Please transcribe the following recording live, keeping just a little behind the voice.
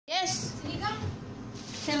Yes.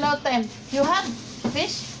 Chill out time. You have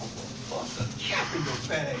fish?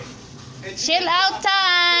 Chill out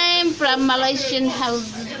time from Malaysian house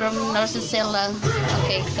from Narcisella.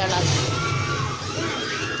 Okay, kalat.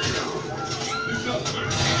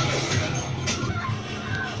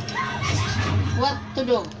 What to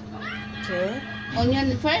do? Okay.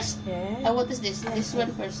 Onion first? Yeah. What is this? This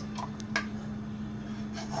one first.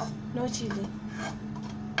 No chili.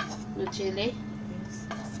 No chili. Yes.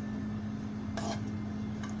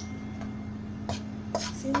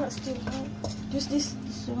 See, not still hot. Use this.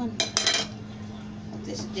 This one. What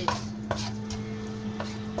is this?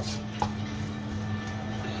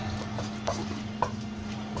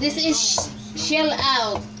 This is shell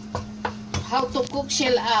out. How to cook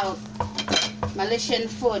shell out. Malaysian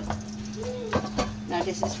food. Now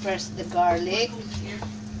this is first the garlic.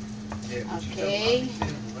 Okay.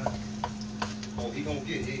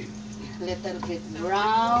 Little bit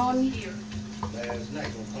brown.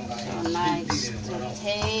 So nice to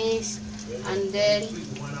taste. And then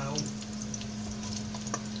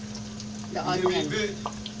the onion.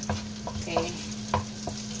 Okay.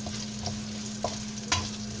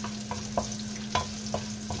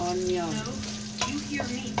 Onion. No, you hear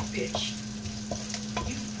me, bitch.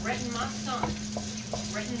 You threaten my son.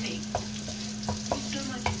 Threaten me. You so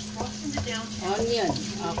much as crossing the downtown. Onion.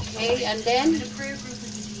 Okay, and then The prayer group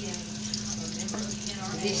with the DA. I'm a member of the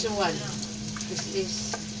NRA. this one. This is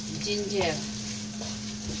ginger.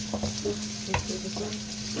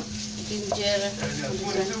 Ginger.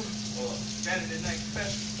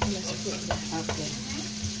 Okay.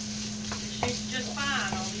 She's just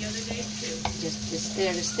fine all the other days too. Just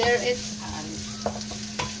stir it and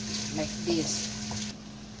like this.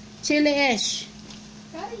 Chili-ish.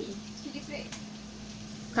 Curry. Chili flake.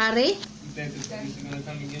 Curry.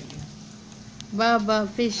 Baba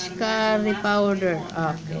fish curry powder.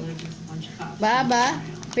 Okay. Baba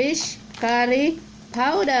fish curry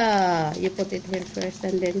powder. You put it here first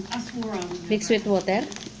and then mix with water.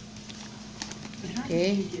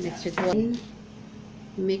 Okay, mix with water.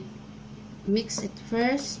 Mix it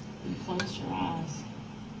first. Close your eyes.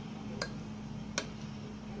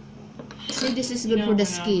 See, this is good for the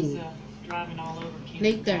skin. Driving all over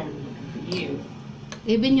Later, you.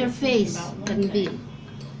 even your face can be.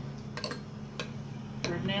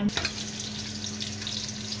 Ferdinand.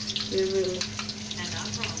 We will And I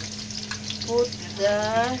promise. put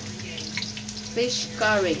the fish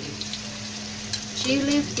curry.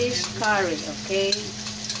 Chili fish curry, okay?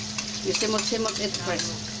 You simot it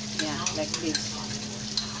first. Yeah, like this.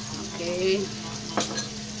 Okay.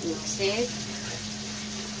 Mix it.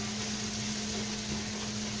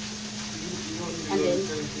 And then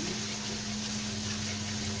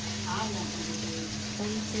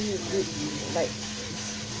like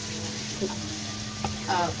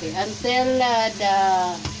okay, until the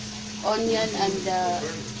onion and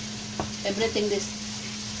everything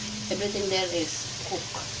there is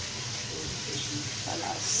cooked.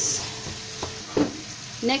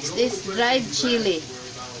 Next is dried chili.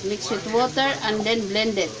 Mix with water and then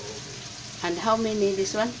blend it. And how many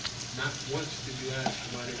this one?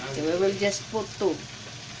 Okay, we will just put 2.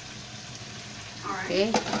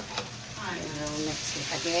 Okay. Now mix it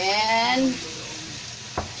again.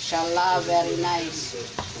 Inshallah, very nice.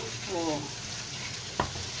 Oh.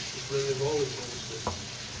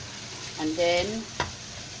 And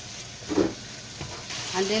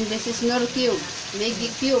then this is Nor cubes, Maggi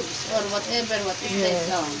cubes, or whatever, what is that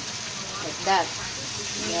song? Like that.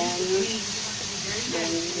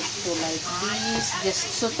 Then just do like this. Just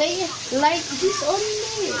saute it like this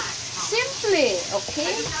only. Simply,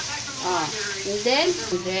 okay? And then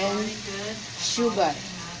sugar.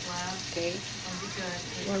 Okay.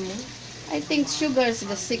 One more. I think sugar is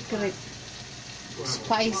the secret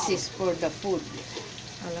spices for the food.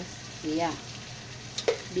 Alas. Yeah.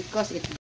 Because it